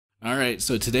Alright,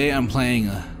 so today I'm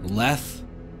playing Lethe,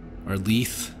 or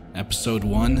Lethe, Episode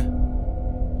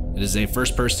 1. It is a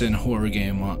first-person horror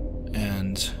game,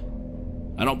 and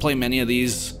I don't play many of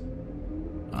these,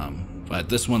 but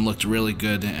this one looked really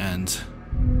good, and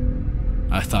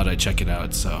I thought I'd check it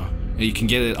out. So you can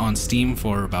get it on Steam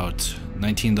for about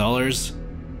 $19.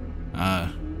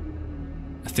 I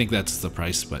think that's the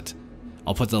price, but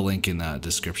I'll put the link in the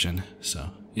description. So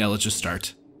yeah, let's just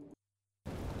start.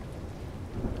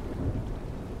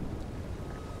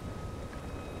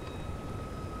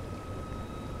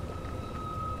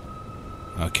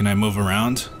 Can I move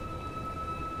around?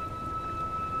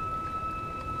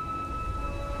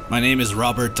 My name is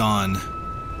Robert Dawn,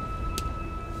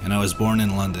 and I was born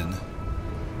in London.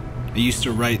 I used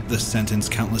to write this sentence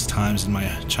countless times in my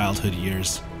childhood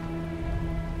years,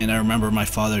 and I remember my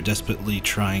father desperately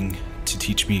trying to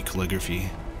teach me calligraphy.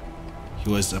 He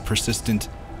was persistent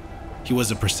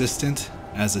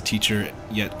as a teacher,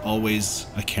 yet always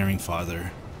a caring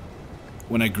father.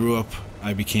 When I grew up,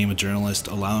 I became a journalist,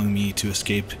 allowing me to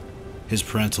escape his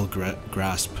parental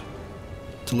grasp,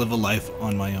 to live a life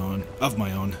of my own.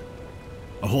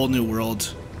 A whole new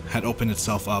world had opened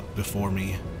itself up before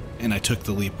me, and I took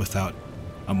the leap without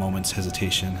a moment's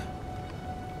hesitation.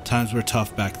 Times were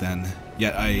tough back then,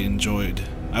 yet I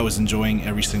was enjoying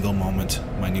every single moment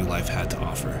my new life had to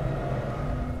offer.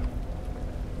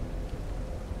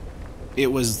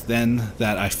 It was then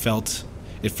that I felt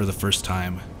it for the first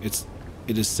time.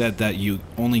 It is said that you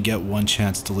only get one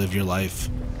chance to live your life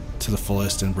to the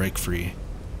fullest and break free.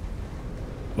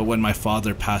 But when my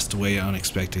father passed away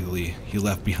unexpectedly, he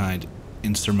left behind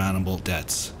insurmountable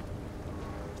debts,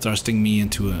 thrusting me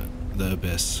into the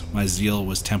abyss. My zeal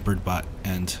was tempered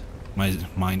and my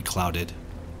mind clouded.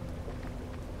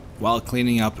 While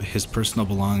cleaning up his personal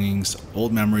belongings,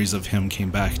 old memories of him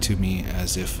came back to me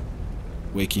as if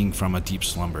waking from a deep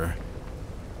slumber.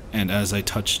 And as I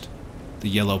touched the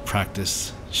yellow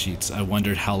practice sheets, I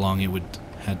wondered how long it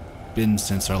had been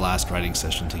since our last writing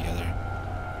session together.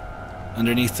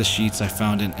 Underneath the sheets I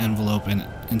found an envelope, and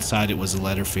inside it was a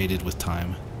letter faded with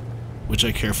time, which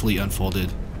I carefully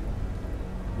unfolded.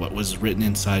 What was written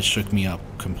inside shook me up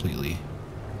completely.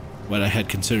 What I had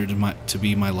considered to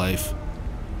be my life,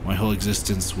 my whole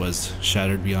existence, was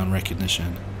shattered beyond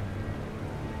recognition.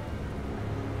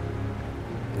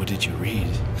 What did you read?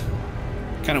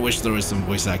 Kind of wish there was some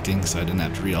voice acting so I didn't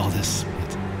have to read all this.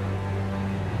 But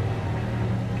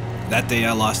that day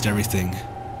I lost everything,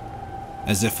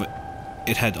 as if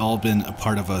it had all been a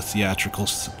part of a theatrical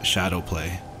shadow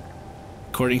play.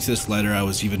 According to this letter, I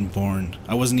wasn't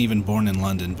even born in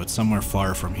London, but somewhere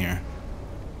far from here.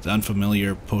 The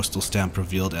unfamiliar postal stamp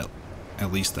revealed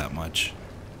at least that much.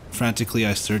 Frantically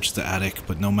I searched the attic,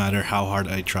 but no matter how hard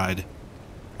I tried,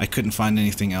 I couldn't find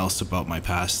anything else about my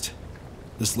past.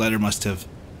 This letter must have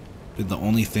been the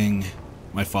only thing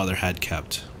my father had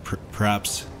kept.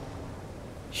 Perhaps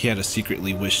he had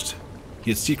secretly wished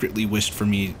for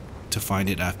me to find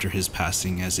it after his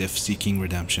passing, as if seeking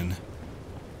redemption.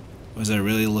 Was I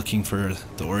really looking for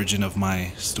the origin of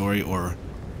my story, or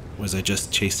was I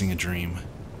just chasing a dream?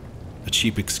 A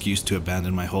cheap excuse to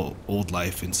abandon my whole old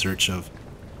life in search of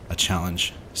a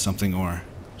challenge, something or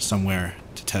somewhere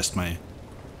to test my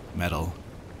mettle.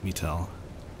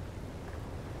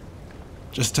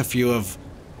 Just a few of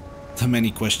the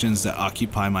many questions that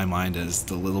occupy my mind as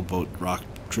the little boat rocked,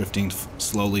 drifting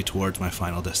slowly towards my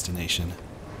final destination.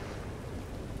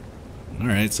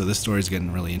 Alright, so this story's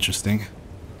getting really interesting.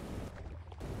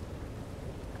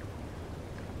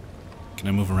 Can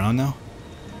I move around now?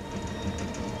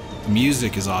 The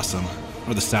music is awesome.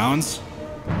 Or the sounds?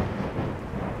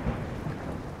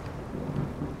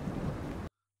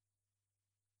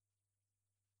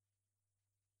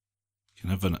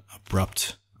 Kind of an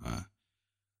abrupt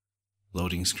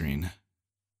loading screen.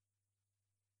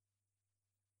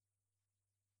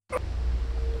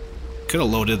 Could have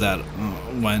loaded that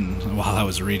while I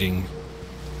was reading.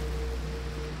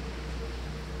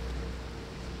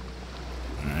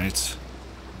 Alright.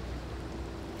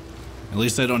 At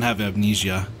least I don't have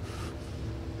amnesia.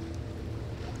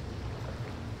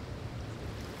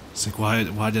 It's like,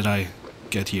 why did I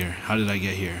get here? How did I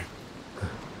get here?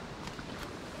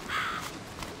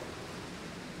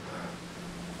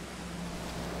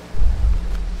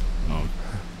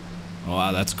 Oh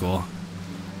wow, that's cool.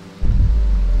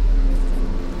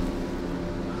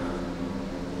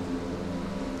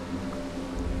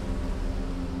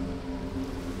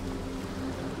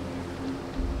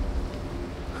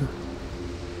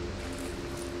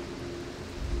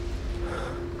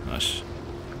 Gosh.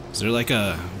 Is there like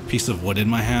a piece of wood in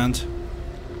my hand?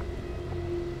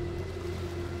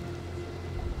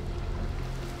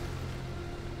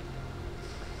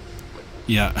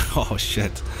 Yeah. Oh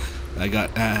shit.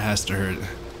 That has to hurt.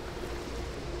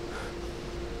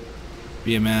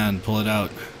 Be a man. Pull it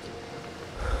out.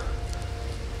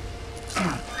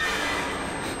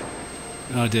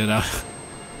 Oh, dude.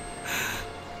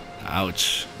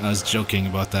 Ouch. I was joking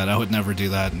about that. I would never do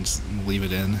that and just leave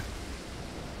it in.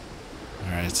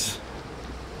 Alright.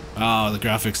 Oh, the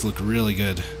graphics look really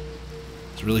good.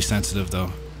 It's really sensitive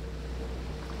though.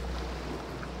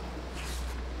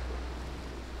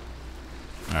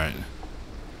 Alright.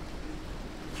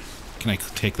 Can I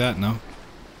take that? No?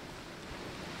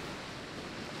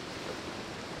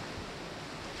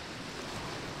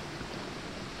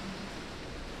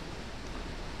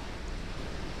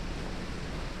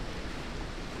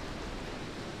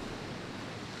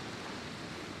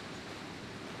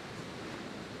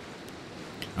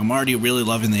 I'm already really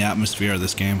loving the atmosphere of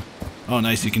this game. Oh,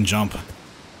 nice, you can jump.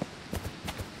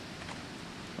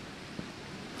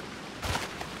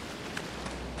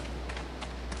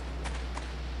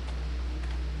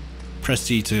 Press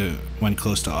C to when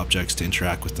close to objects to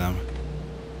interact with them.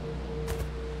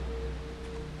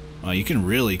 Oh, you can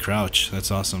really crouch. That's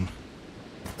awesome.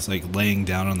 It's like laying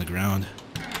down on the ground.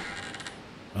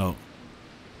 Oh.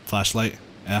 Flashlight.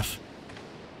 F.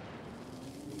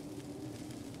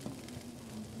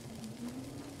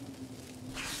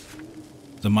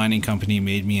 The mining company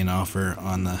made me an offer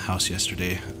on the house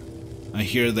yesterday. I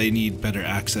hear they need better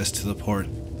access to the port,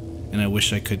 and I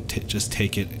wish I could just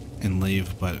take it and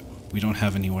leave, but we don't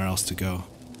have anywhere else to go.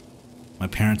 My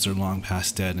parents are long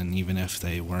past dead, and even if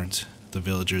they weren't, the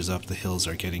villagers up the hills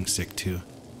are getting sick too.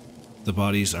 The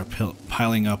bodies are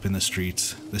piling up in the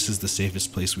streets. This is the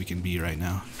safest place we can be right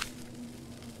now.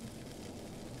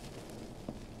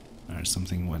 Alright,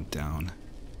 something went down.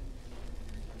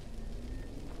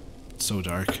 It's so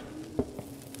dark.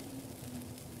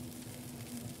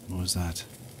 What was that?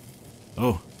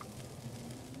 Oh!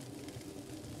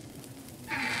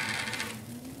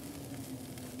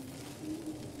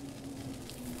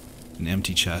 An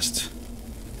empty chest.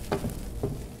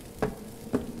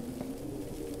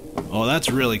 Oh, that's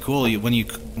really cool. When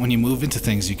you move into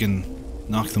things, you can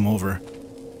knock them over.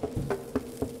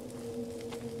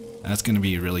 That's gonna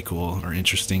be really cool or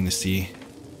interesting to see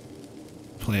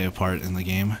play a part in the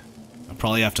game. I'll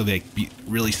probably have to like be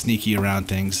really sneaky around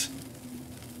things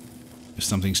if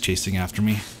something's chasing after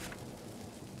me.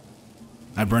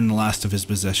 I burned the last of his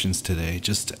possessions today,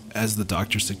 just as the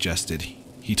doctor suggested.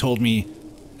 He told me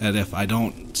that if I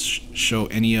don't show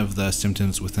any of the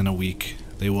symptoms within a week,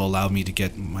 they will allow me to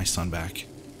get my son back.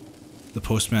 The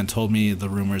postman told me the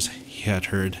rumors he had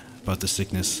heard about the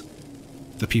sickness.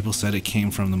 The people said it came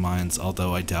from the mines,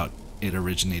 although I doubt it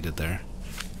originated there.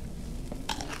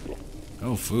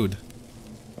 Oh, food.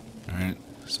 Alright,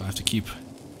 so I have to keep...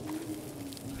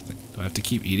 Do I have to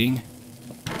keep eating?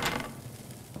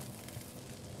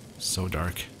 So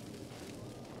dark.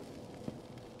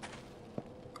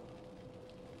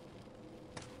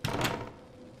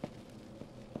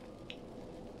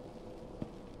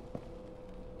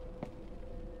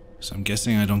 So I'm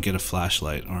guessing I don't get a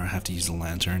flashlight, or I have to use a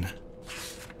lantern.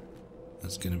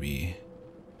 That's gonna be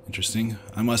interesting.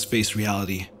 I must face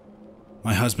reality.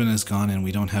 My husband is gone and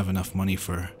we don't have enough money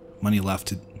left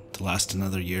to last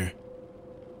another year.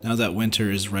 Now that winter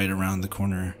is right around the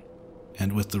corner,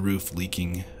 and with the roof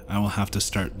leaking, I will have to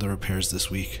start the repairs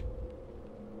this week.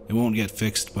 It won't get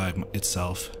fixed by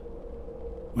itself.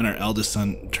 When our eldest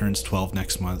son turns 12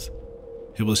 next month,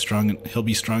 he'll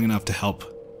be strong enough to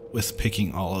help with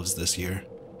picking olives this year.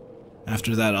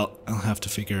 After that, I'll have to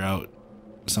figure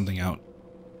something out.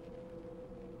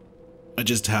 I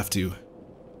just have to.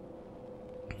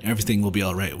 Everything will be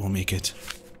alright, we'll make it.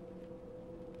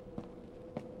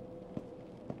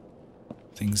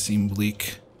 Things seem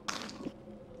bleak.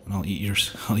 And I'll eat your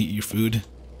food.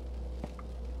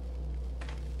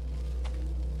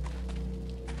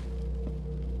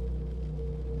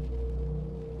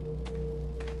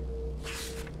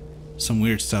 Some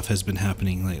weird stuff has been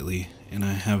happening lately, and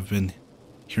I have been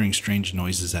hearing strange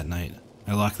noises at night.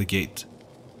 I lock the gate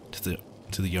to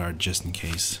the yard just in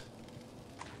case.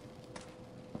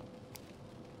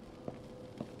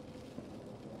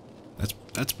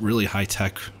 That's really high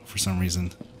tech for some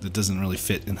reason. That doesn't really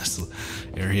fit in this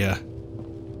area.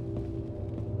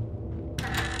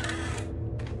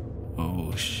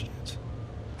 Oh shit.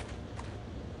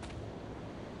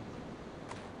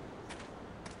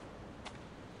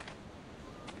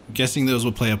 I'm guessing those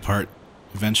will play a part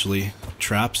eventually.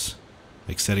 Traps,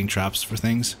 like setting traps for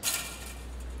things.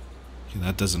 Okay,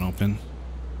 that doesn't open.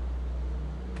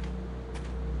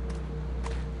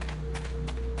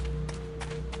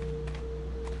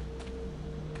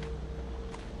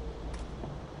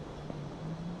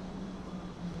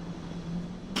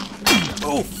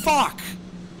 Oh, fuck!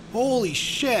 Holy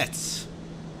shit!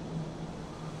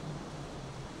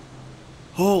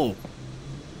 Oh.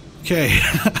 Okay.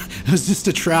 It was just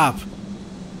a trap.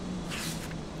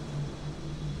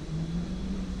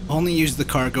 Only use the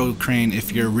cargo crane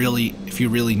if you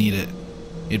really need it.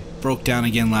 It broke down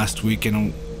again last week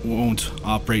and won't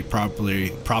operate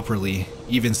properly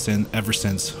ever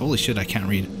since. Holy shit, I can't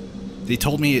read. They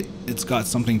told me it's got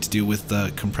something to do with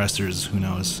the compressors, who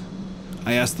knows.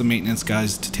 I asked the maintenance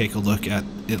guys to take a look at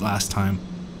it last time,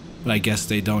 but I guess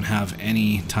they don't have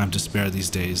any time to spare these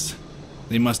days.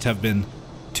 They must have been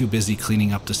too busy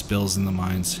cleaning up the spills in the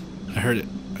mines. I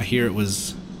hear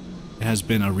it has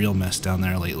been a real mess down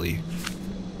there lately.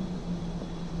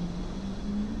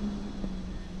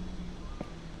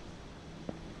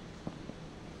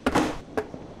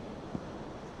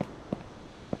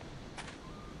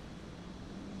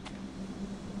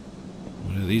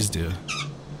 What do these do?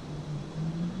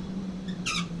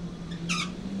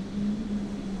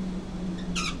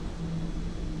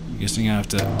 I'm guessing I have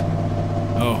to...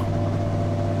 Oh.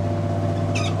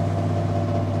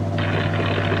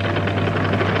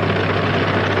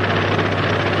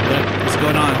 What's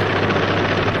going on?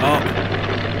 Oh.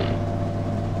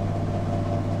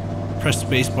 Press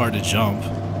spacebar to jump.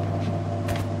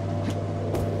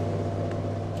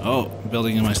 Oh, I'm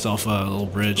building myself a little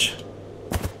bridge.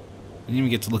 Didn't even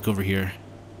get to look over here.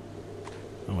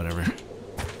 Oh, whatever.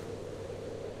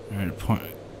 Alright, point.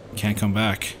 Can't come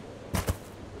back.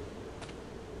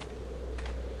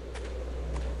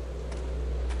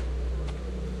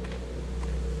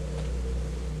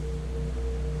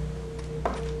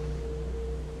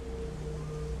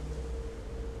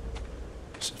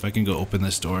 So if I can go open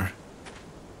this door.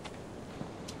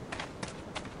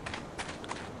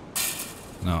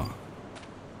 No.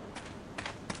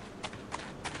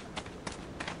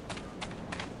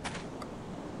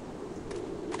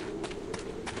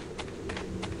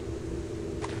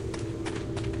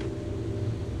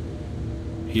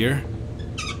 Here?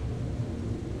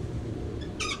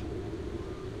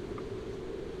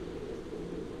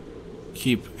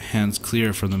 Keep hands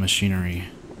clear from the machinery.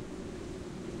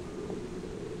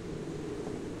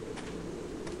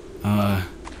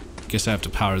 Guess I have to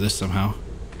power this somehow.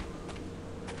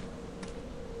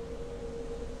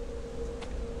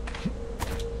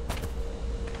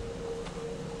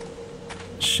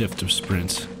 Shift to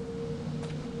sprint.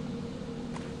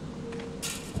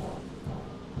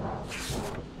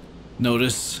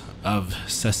 Notice of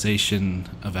cessation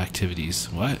of activities.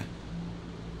 What?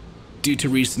 Due to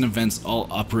recent events,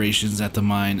 all operations at the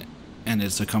mine and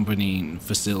its accompanying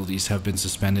facilities have been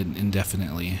suspended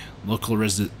indefinitely. Local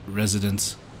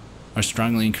residents are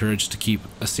strongly encouraged to keep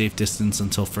a safe distance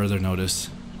until further notice.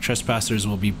 Trespassers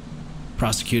will be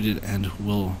prosecuted and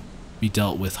will be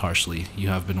dealt with harshly. You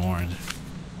have been warned.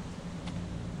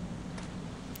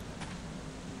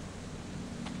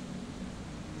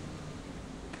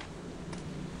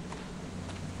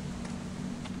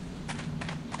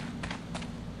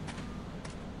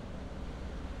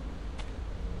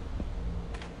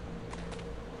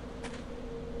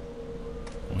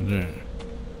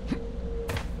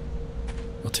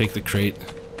 I'll take the crate.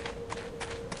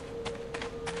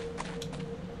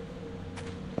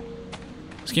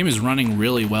 This game is running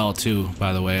really well too,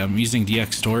 by the way. I'm using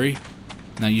DX Story,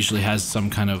 and that usually has some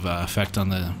kind of effect on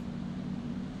the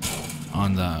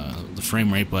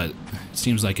frame rate, but it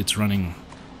seems like it's running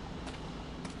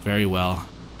very well.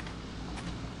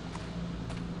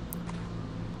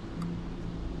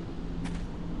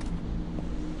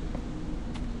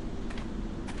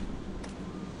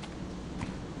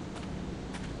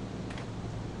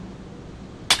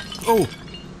 Oh!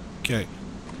 Okay.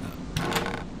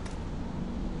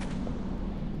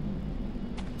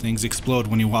 Things explode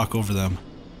when you walk over them.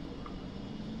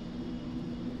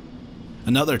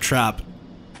 Another trap.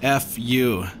 F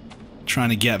you.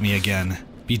 Trying to get me again.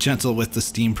 Be gentle with the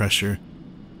steam pressure.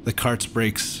 The cart's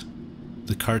brakes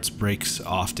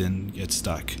often get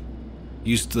stuck.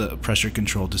 Use the pressure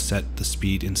control to set the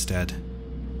speed instead.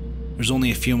 There's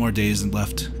only a few more days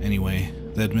left anyway.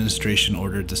 The administration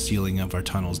ordered the sealing of our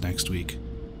tunnels next week.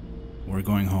 We're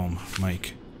going home,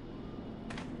 Mike.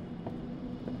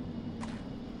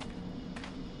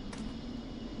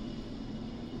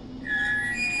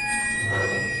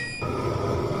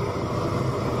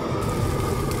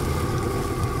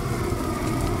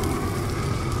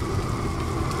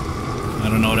 I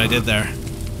don't know what I did there.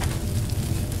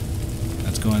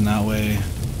 That's going that way.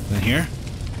 Then here?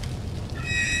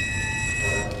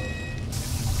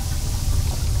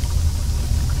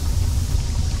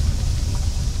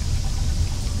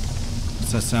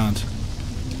 What's that sound?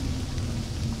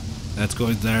 That's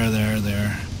going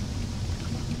there.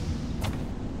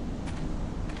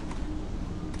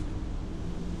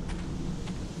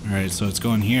 Alright, so it's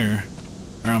going here.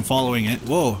 Or I'm following it.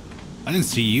 Whoa! I didn't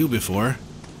see you before.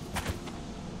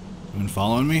 You been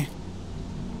following me?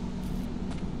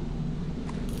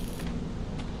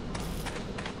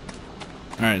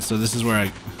 Alright, so this is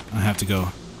where I have to go.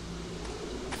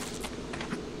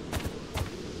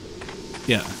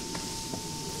 Yeah.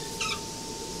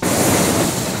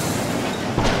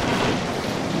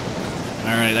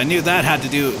 Alright, I knew that had to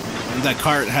do... That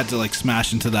cart had to like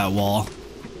smash into that wall.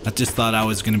 I just thought I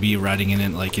was gonna be riding in it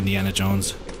like Indiana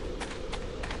Jones.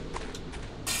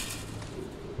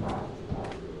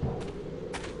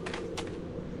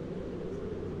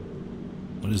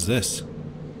 What is this?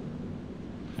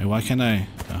 Hey, why can't I...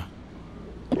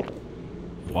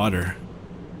 Water.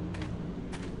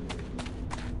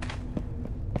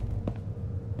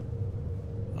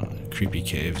 Oh, creepy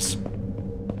caves.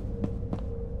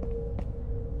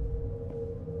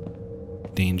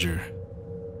 Danger.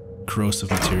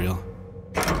 Corrosive material.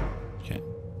 Okay.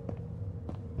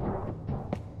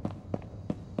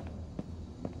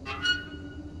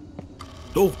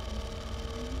 Oh!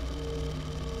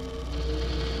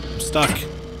 I'm stuck.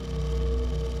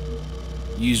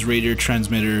 Use radio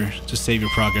transmitter to save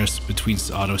your progress between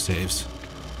autosaves.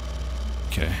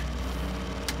 Okay.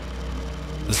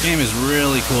 This game is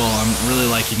really cool. I'm really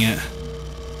liking it.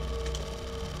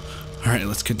 Alright,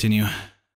 let's continue.